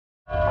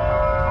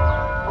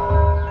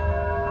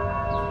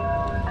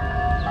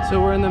So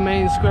we're in the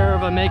main square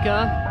of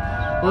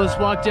Ameca. We'll just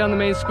walk down the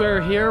main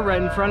square here.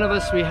 Right in front of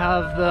us we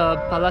have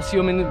the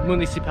Palacio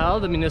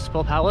Municipal, the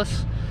municipal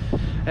palace.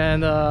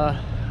 And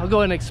I'll go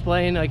ahead and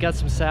explain. I got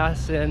some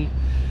sass in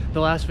the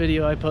last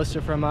video I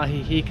posted from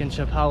Ajijic and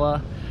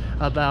Chapala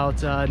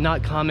about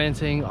not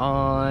commenting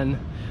on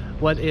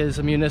what is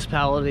a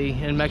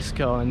municipality in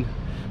Mexico. And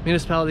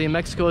municipality in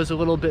Mexico is a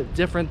little bit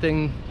different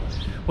than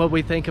what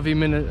we think of a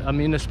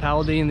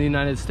municipality in the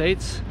United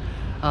States.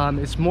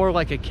 It's more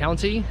like a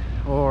county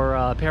or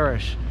a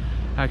parish,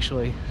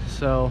 actually.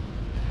 So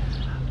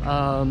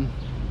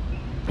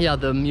yeah,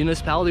 the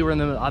municipality, we're in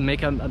the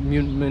Ameca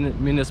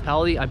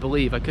municipality, I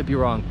believe. I could be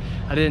wrong.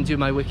 I didn't do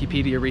my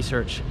Wikipedia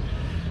research.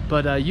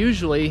 But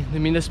usually the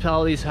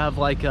municipalities have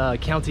like a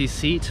county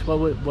seat. What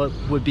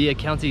would be a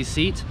county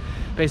seat?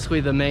 Basically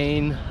the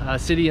main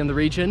city in the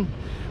region,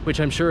 which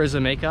I'm sure is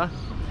Ameca.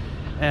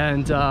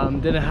 And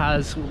then it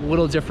has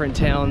little different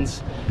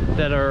towns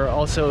that are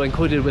also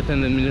included within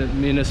the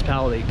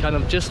municipality, kind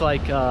of just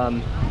like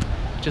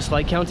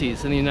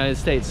counties in the United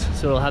States.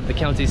 So it'll have the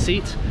county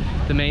seat,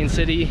 the main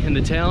city in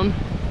the town,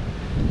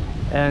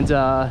 and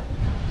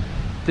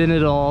then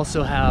it'll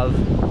also have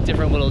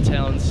different little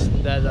towns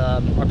that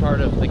are part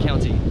of the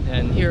county.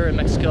 And here in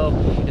Mexico,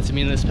 it's a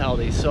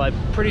municipality. So I'm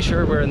pretty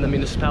sure we're in the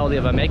municipality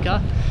of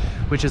Ameca,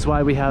 which is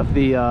why we have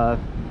the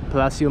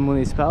Palacio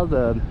Municipal,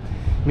 the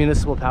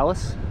municipal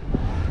palace.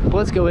 But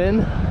let's go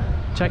in,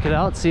 check it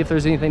out, see if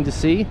there's anything to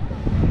see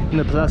in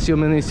the Palacio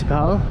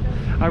Municipal.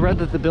 I read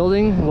that the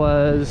building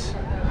was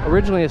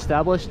originally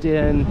established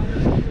in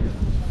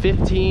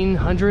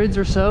 1500s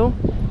or so,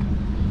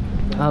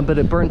 but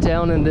it burnt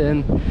down and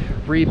then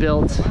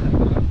rebuilt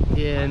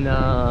in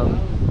the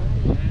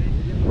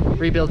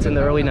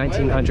early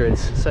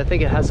 1900s. So I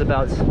think it has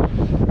about,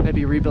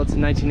 maybe rebuilt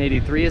in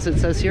 1983 as it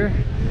says here.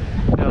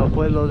 El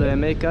pueblo de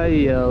Ameca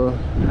y el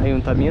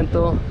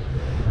ayuntamiento.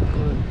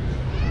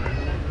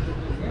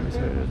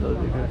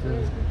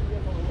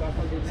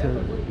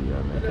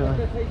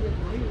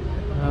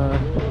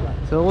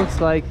 So it looks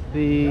like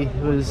it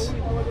was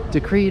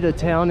decreed a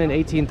town in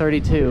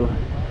 1832.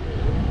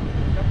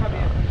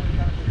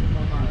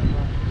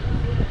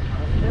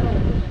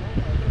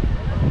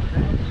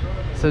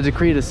 So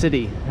decreed a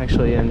city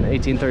actually in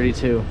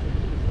 1832.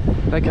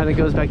 That kind of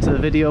goes back to the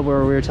video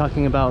where we were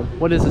talking about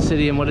what is a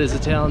city and what is a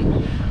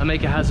town.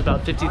 Ameca has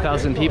about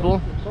 50,000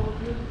 people,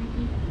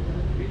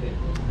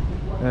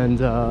 and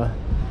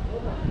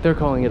they're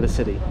calling it a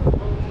city.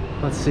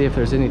 Let's see if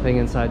there's anything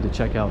inside to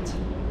check out.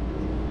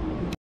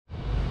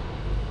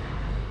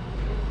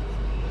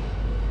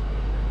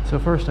 So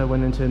first I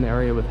went into an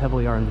area with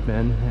heavily armed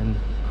men and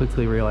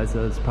quickly realized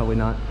that it's probably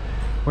not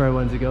where I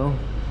wanted to go.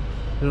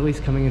 But at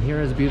least coming in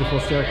here is a beautiful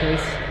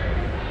staircase,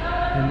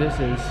 and this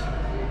is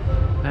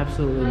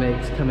absolutely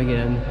makes coming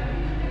in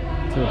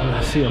to the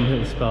Palacio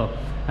Municipal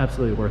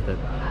absolutely worth it.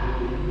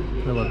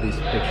 I love these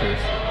pictures.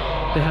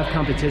 They have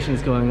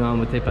competitions going on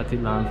with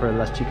Tepatitlan for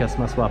Las Chicas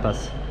Más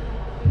Guapas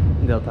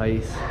del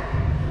País.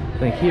 I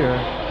think here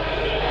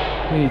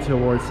we need to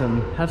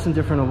have some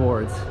different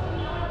awards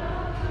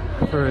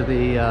for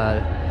the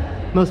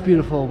most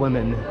beautiful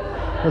women,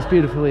 most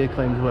beautifully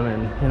acclaimed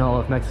women in all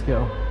of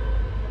Mexico.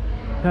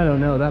 I don't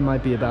know, that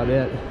might be about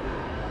it.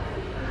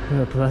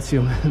 The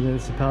Palacio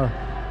Municipal.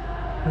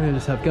 We're gonna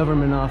just have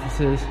government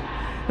offices.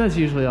 That's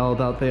usually all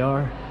about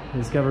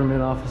is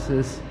government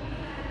offices.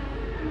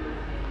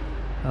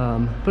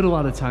 But a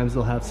lot of times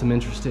they'll have some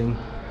interesting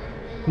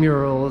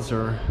murals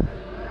or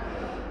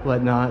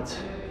whatnot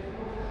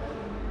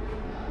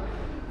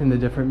in the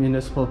different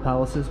municipal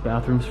palaces.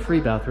 Bathrooms, free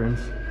bathrooms,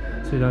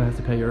 so you don't have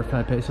to pay your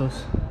 5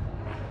 pesos.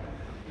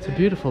 It's a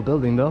beautiful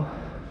building though.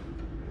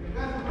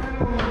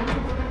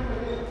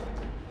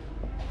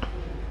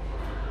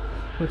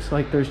 Looks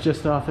like there's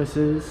just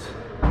offices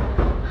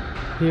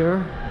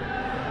here,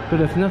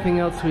 but if nothing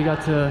else, we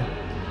got to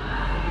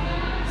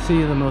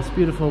see the most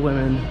beautiful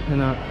women in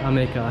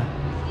Ameca,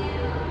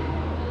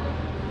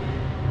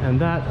 and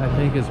that I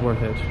think is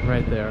worth it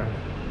right there.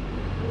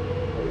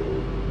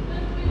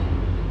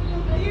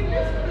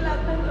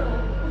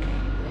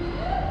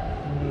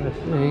 I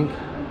think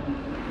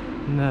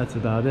that's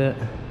about it.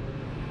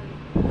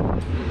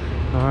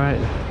 All right,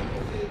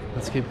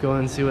 let's keep going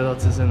and see what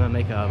else is in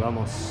Ameca.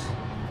 Vamos.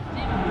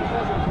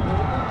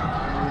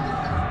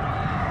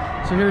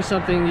 So here's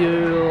something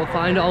you'll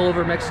find all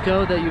over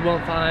Mexico that you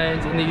won't find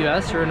in the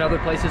US or in other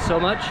places so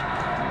much,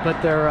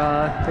 but they're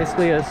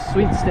basically a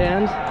sweet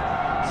stand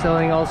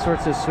selling all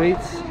sorts of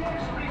sweets.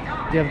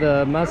 You have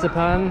the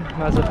mazapan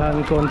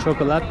con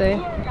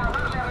chocolate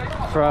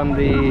from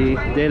the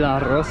De La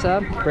Rosa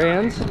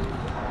brand.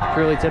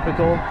 Really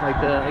typical, like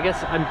I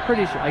guess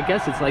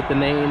it's like the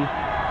main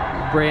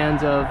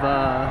brand of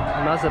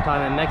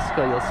mazapan in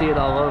Mexico. You'll see it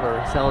all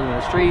over, selling in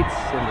the streets,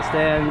 in the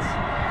stands.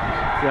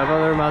 You have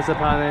other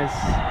mazapanes,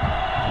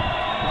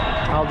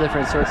 all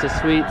different sorts of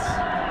sweets.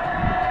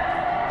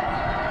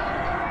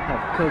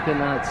 Have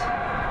coconut.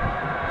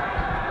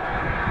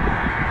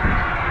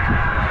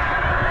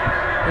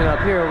 And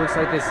up here it looks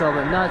like they sell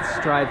the nuts,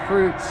 dried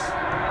fruits,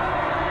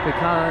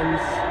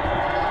 pecans.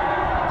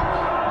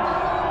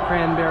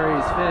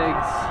 cranberries,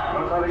 figs.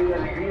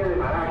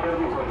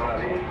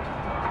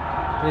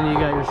 Then you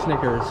got your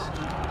Snickers.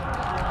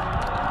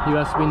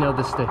 US, we know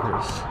the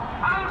stickers.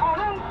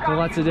 So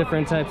lots of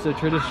different types of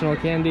traditional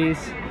candies.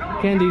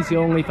 Candies you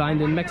only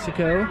find in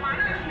Mexico.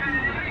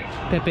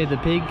 Pepe the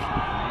Pig.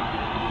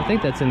 I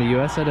think that's in the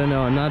US, I don't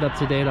know. I'm not up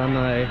to date on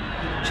my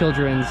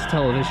children's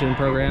television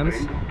programs.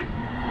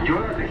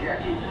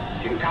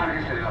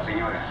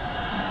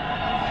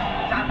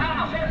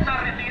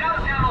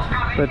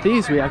 But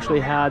these we actually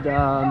had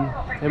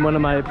in one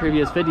of my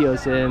previous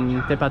videos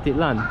in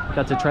Tepatitlan.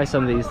 Got to try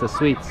some of these, the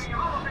sweets.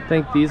 I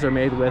think these are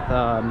made with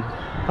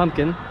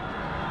pumpkin,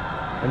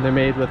 and they're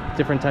made with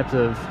different types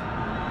of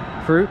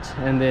fruit,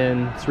 and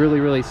then it's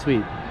really, really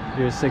sweet.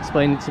 They just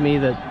explained to me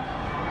that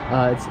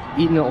it's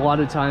eaten a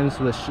lot of times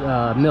with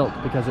milk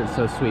because it's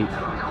so sweet.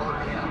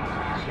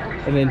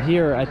 And then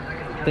here, I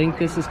think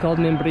this is called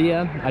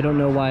membria. I don't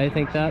know why I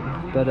think that,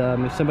 but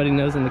if somebody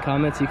knows in the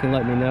comments, you can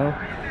let me know.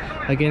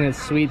 Again,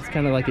 it's sweet, it's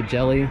kind of like a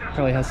jelly.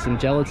 Probably has some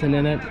gelatin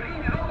in it.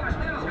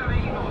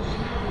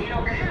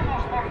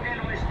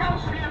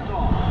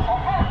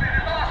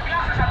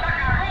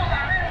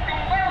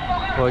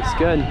 Looks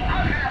good.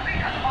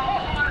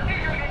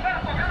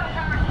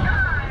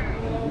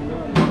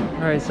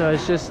 Alright, so I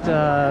was just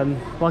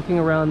walking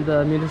around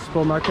the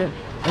municipal market.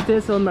 Este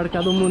es el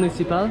mercado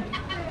municipal.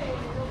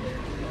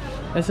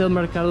 Es el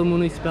mercado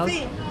municipal.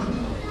 Sí.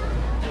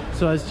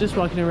 So I was just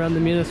walking around the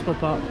municipal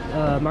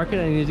market.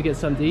 I needed to get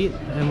something to eat,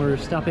 and we're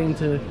stopping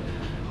to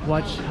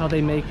watch how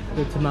they make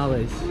the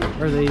tamales,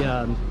 or the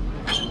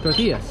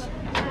tortillas.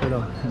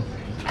 Pardon.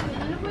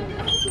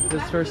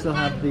 This first they'll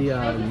have the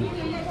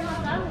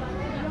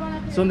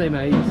son de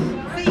maíz.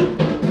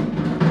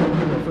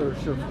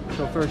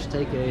 She'll first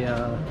take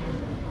a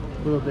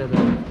little bit of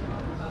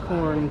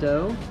corn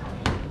dough,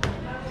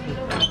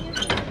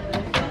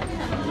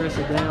 press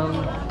it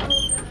down.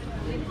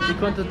 ¿Y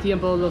cuánto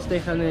tiempo los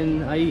dejan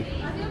ahí?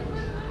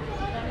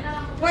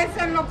 Pues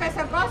en lo que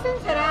se cocen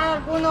será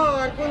algún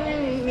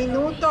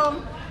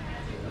minuto,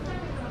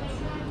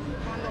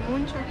 cuando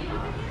mucho.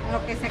 En lo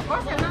que se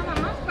cose nada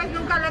más, pues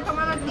nunca le he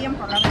tomado el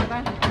tiempo, la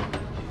verdad.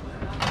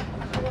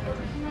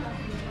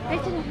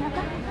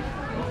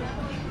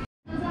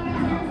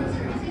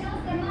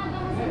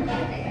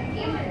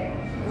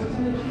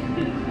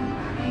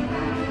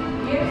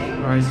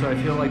 Alright, so I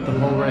feel like the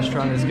whole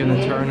restaurant is going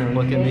to turn and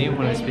look at me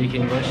when I speak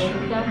English,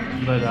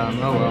 but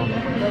oh well.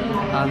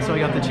 So I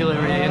got the chile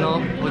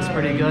relleno, looks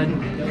pretty good.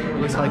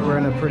 Looks like we're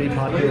in a pretty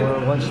popular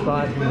lunch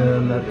spot in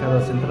the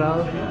Mercado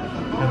Central.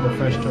 Have the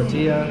fresh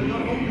tortilla,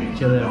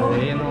 chile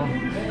relleno.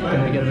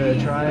 Gonna give it a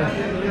try.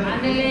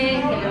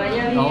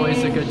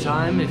 Always a good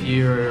time. If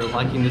you're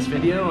liking this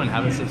video and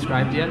haven't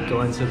subscribed yet,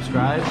 go and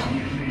subscribe.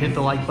 Hit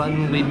the like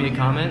button, leave me a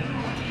comment.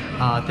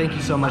 Thank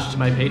you so much to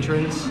my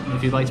patrons.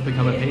 If you'd like to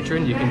become a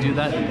patron, you can do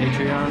that at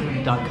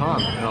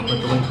patreon.com, and I'll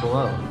put the link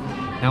below.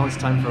 Now it's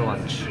time for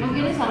lunch.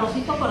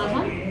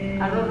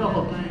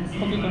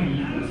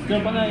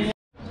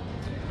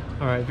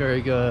 Alright,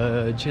 very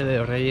good chile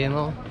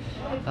relleno.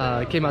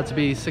 Came out to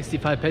be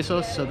 65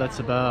 pesos, so that's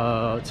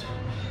about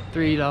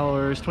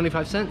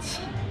 $3.25.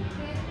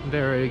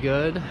 Very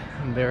good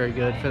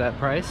for that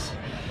price.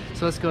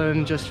 So let's go ahead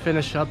and just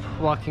finish up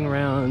walking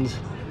around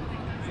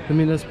the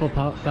municipal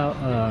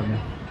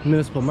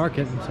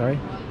market. I'm sorry.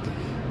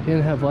 You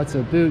can have lots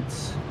of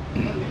boots,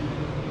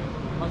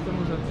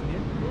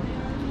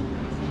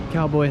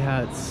 cowboy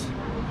hats.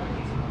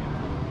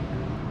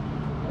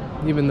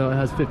 Even though it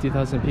has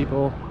 50,000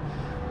 people,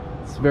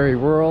 it's very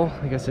rural.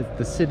 I guess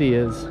the city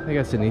is. I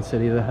guess any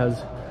city that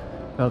has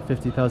about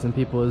 50,000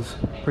 people is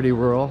pretty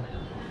rural.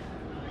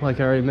 Like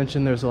I already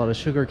mentioned, there's a lot of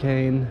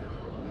sugarcane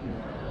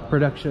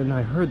production.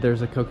 I heard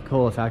there's a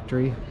Coca-Cola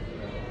factory.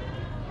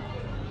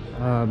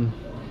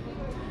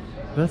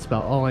 That's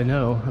about all I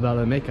know about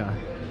Ameca.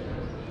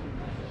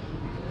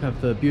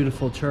 Have the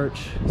beautiful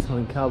church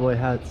selling cowboy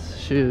hats,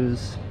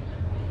 shoes.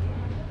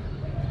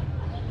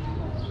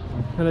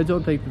 And I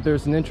don't think that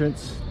there's an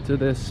entrance to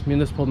this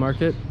municipal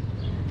market.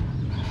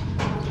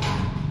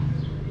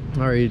 I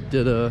already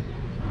did a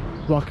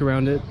walk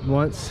around it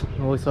once.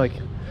 It looks like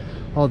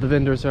all the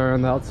vendors are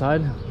on the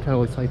outside. Kind of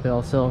looks like they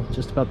all sell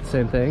just about the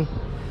same thing.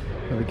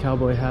 Got the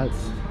cowboy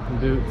hats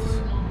and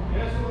boots.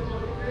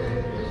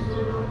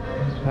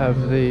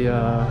 Have the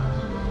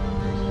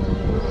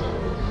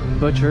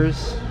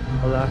butchers.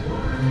 Hola.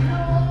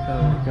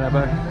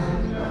 Grabber.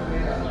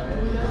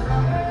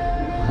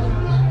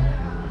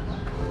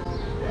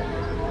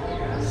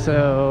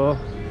 So,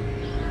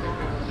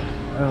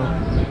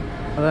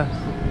 hola.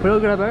 ¿Puedo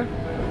grabar?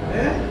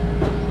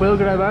 ¿Puedo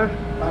grabar?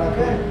 ¿Para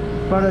qué?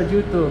 Para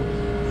YouTube.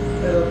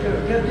 ¿Pero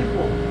qué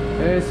tipo?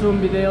 Es un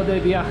video de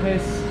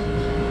viajes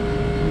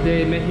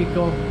de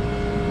México.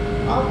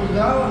 Ah, pues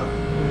graba.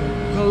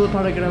 Solo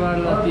para grabar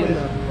la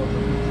tienda.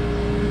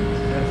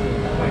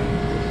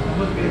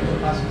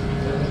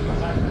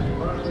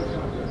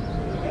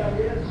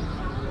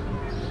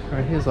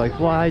 Alright, he's like,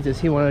 why does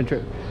he want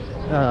to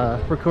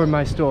record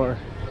my store?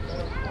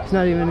 There's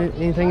not even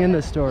anything in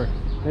the store.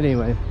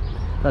 Anyway,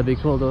 That'd be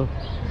cool to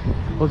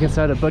look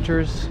inside a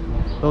butcher's.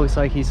 It looks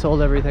like he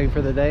sold everything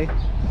for the day.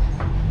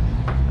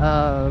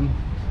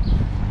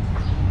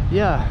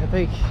 Yeah, I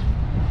think,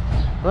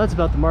 well, that's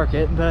about the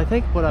market, but I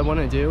think what I want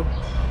to do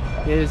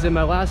is, in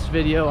my last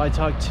video I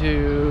talked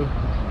to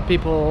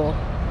people,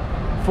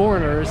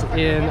 foreigners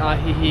in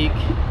Ajijic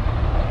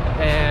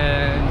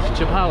and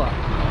Chapala.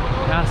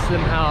 Asked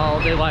them how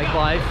they like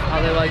life,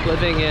 how they like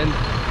living in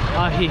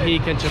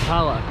Ajijic and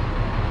Chapala,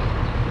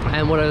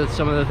 and what are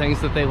some of the things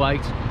that they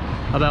liked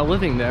about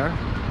living there.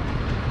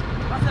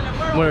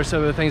 What are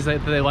some of the things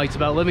that they liked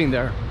about living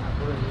there?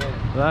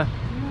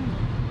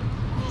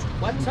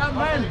 What's up,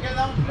 man?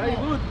 Very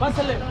good.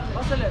 Pásale.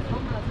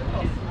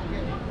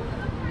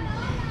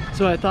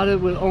 So I thought it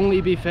would only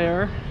be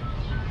fair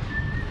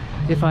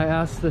if I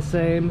asked the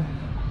same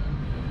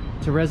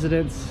to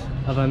residents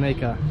of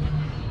Ameca.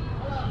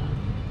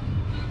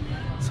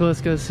 So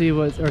let's go see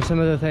what are some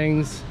of the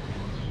things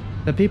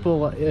that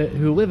people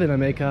who live in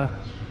Ameca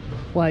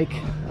like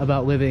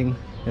about living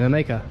in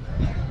Ameca.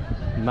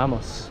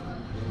 Vamos.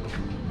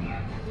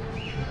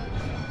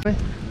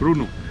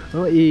 Bruno.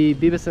 Oh, y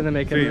vives en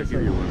Ameca. Sí, aquí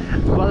vivo.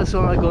 ¿Cuáles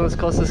son algunas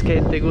cosas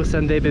que te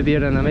gustan de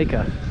vivir en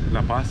Ameca?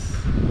 La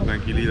paz, la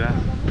tranquilidad,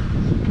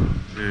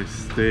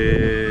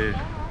 el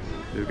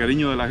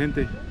cariño de la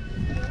gente.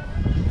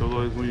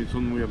 Todo es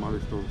son muy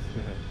amables todos.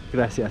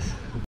 Gracias.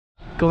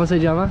 ¿Cómo se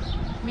llama?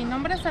 Mi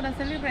nombre es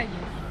Araceli Reyes.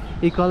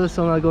 ¿Y cuáles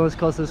son algunas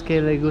cosas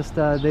que le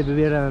gusta de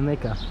vivir en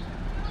Ameca?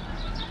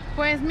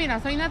 Pues mira,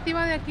 soy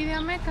nativa de aquí de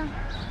Ameca.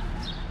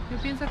 Yo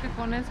pienso que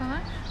con eso,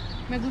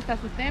 me gusta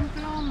su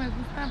templo, me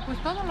gusta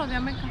pues todo lo de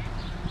Ameca.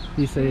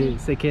 Y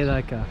se queda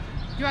acá.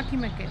 Yo aquí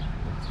me quedo.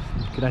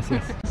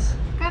 Gracias.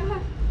 Carla.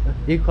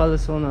 ¿Y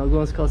cuáles son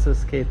algunas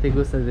cosas que te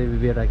gusta de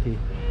vivir aquí?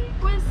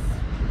 Pues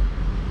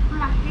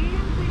la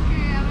gente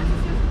que a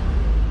veces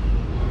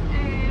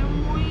es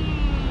muy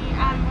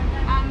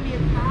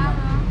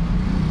ambientada,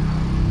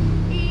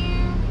 y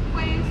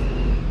pues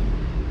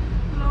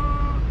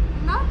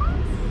nada más,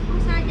 o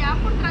sea, ya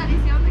por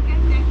tradición de que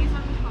de aquí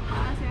son mis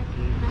papás y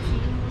aquí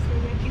nacimos y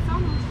de aquí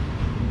somos.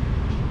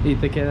 ¿Y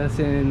te quedas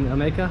en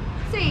Ameca?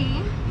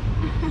 Sí.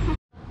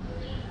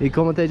 ¿Y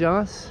cómo te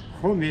llamas?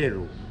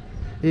 Romero.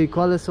 ¿Y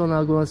cuáles son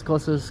algunas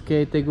cosas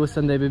que te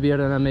gustan de vivir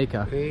en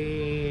Ameca?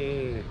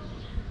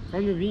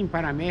 Quando vim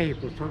para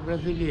México, sou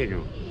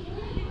brasileiro.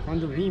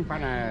 Quando vim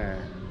para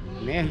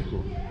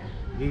México,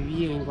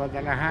 vivia em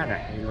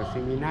Guadalajara, no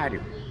seminário.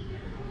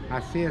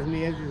 Há 6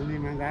 meses me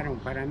mandaram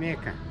para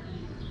Ameca.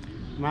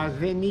 Mas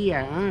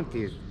venia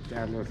antes,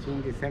 nos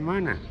fins de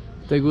semana.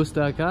 ¿Te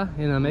gusta acá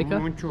en Ameca?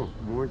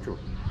 Muito.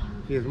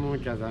 Fiz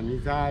muitas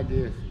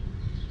amizades.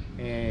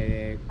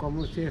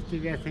 Como se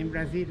estivesse em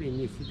Brasília, em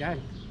minha cidade.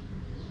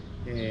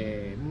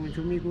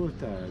 Muito me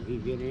gusta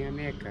viver em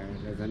Ameca,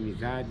 as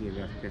amizades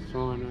das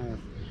pessoas,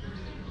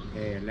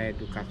 a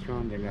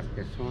educação das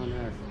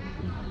pessoas,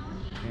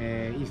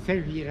 e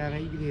servir à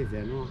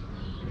igreja, não?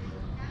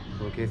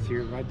 Porque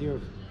sirvo a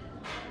Deus.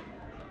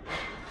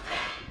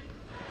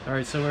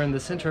 Alright, so we're in the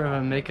center of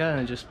Ameca and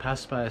I just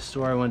passed by a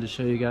store I wanted to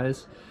show you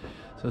guys.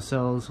 So it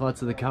sells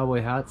lots of the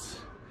cowboy hats.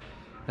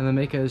 And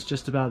Ameca is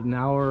just about an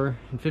hour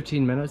and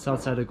 15 minutes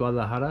outside of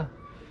Guadalajara.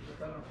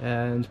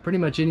 And pretty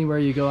much anywhere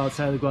you go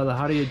outside of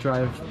Guadalajara, you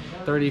drive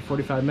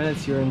 30-45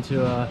 minutes, you're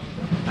into a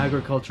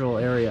agricultural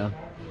area.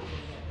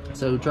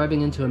 So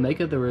driving into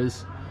Ameca, there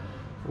was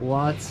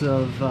lots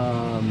of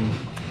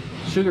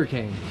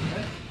sugarcane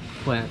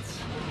plants.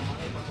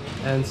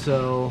 And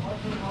so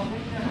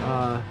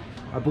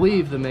I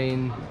believe the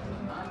main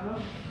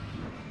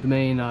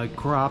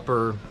crop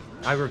or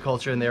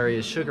agriculture in the area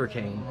is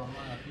sugarcane.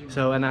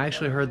 So, and I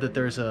actually heard that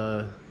there's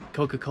a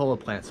Coca-Cola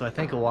plant. So I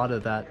think a lot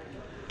of that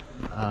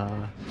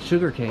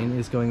sugarcane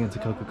is going into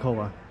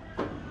Coca-Cola.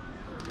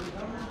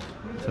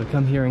 So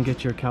come here and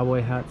get your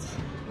cowboy hats.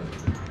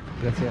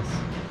 Gracias.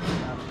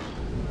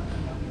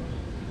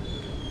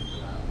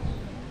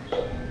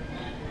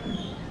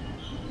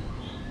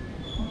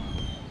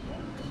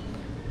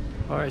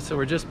 Alright, so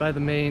we're just by the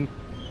main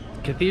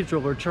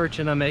cathedral or church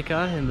in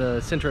Ameca in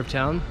the center of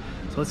town.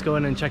 So let's go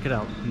in and check it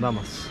out.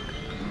 Vamos.